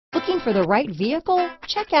Looking for the right vehicle?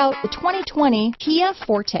 Check out the 2020 Kia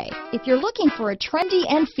Forte. If you're looking for a trendy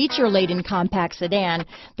and feature-laden compact sedan,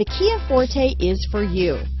 the Kia Forte is for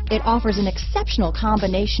you. It offers an exceptional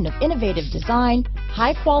combination of innovative design,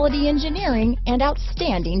 high-quality engineering, and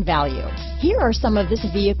outstanding value. Here are some of this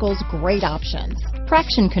vehicle's great options: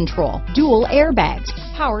 traction control, dual airbags,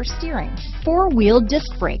 power steering, four-wheel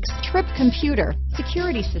disc brakes, trip computer,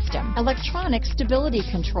 security system, electronic stability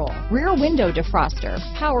control, rear window defroster,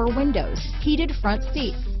 power windows, heated front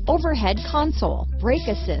seats, overhead console, brake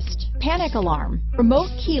assist, panic alarm, remote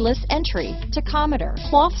keyless entry, tachometer,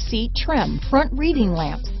 cloth seat trim, front reading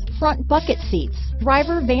lamps, front bucket seats,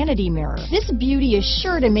 driver vanity mirror. This beauty is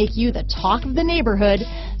sure to make you the talk of the neighborhood,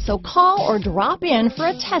 so call or drop in for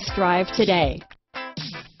a test drive today.